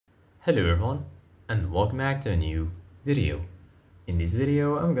Hello everyone and welcome back to a new video. In this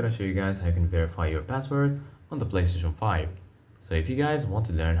video I'm gonna show you guys how you can verify your password on the PlayStation 5. So if you guys want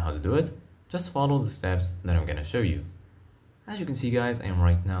to learn how to do it, just follow the steps that I'm gonna show you. As you can see guys, I am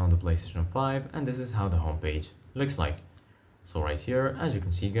right now on the PlayStation 5 and this is how the homepage looks like. So right here, as you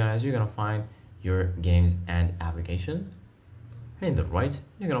can see guys, you're gonna find your games and applications. Here in the right,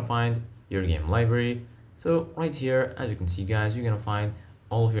 you're gonna find your game library. So right here, as you can see guys, you're gonna find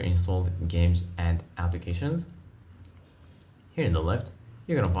all of your installed games and applications. Here in the left,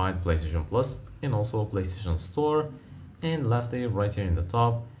 you're gonna find PlayStation Plus and also PlayStation Store. And lastly, right here in the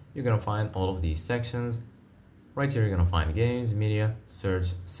top, you're gonna find all of these sections. Right here, you're gonna find games, media,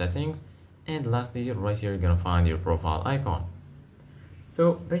 search, settings. And lastly, right here, you're gonna find your profile icon.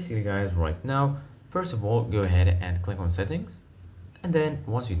 So basically guys, right now, first of all, go ahead and click on settings. And then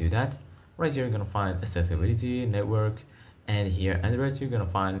once you do that, right here, you're gonna find accessibility, networks, and here under it, you're gonna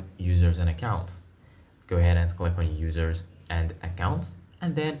find users and accounts. Go ahead and click on users and accounts.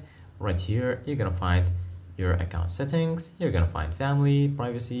 And then right here, you're gonna find your account settings. You're gonna find family,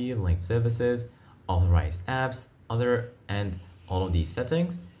 privacy, linked services, authorized apps, other, and all of these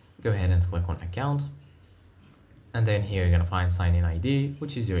settings. Go ahead and click on account. And then here you're gonna find sign in ID,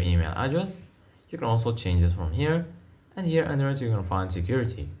 which is your email address. You can also change this from here. And here under it, you're gonna find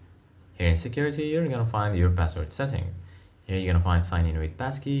security. Here in security, you're gonna find your password setting. Here you're gonna find sign in with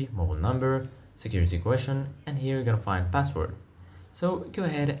passkey, mobile number, security question, and here you're gonna find password. So go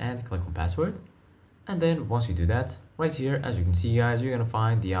ahead and click on password. And then once you do that, right here, as you can see guys, you're gonna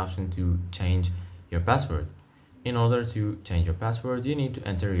find the option to change your password. In order to change your password, you need to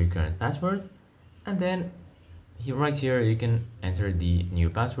enter your current password. And then right here, you can enter the new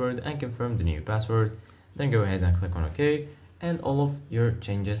password and confirm the new password. Then go ahead and click on OK, and all of your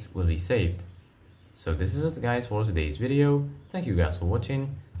changes will be saved. So this is it guys for today's video. Thank you guys for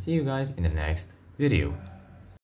watching. See you guys in the next video.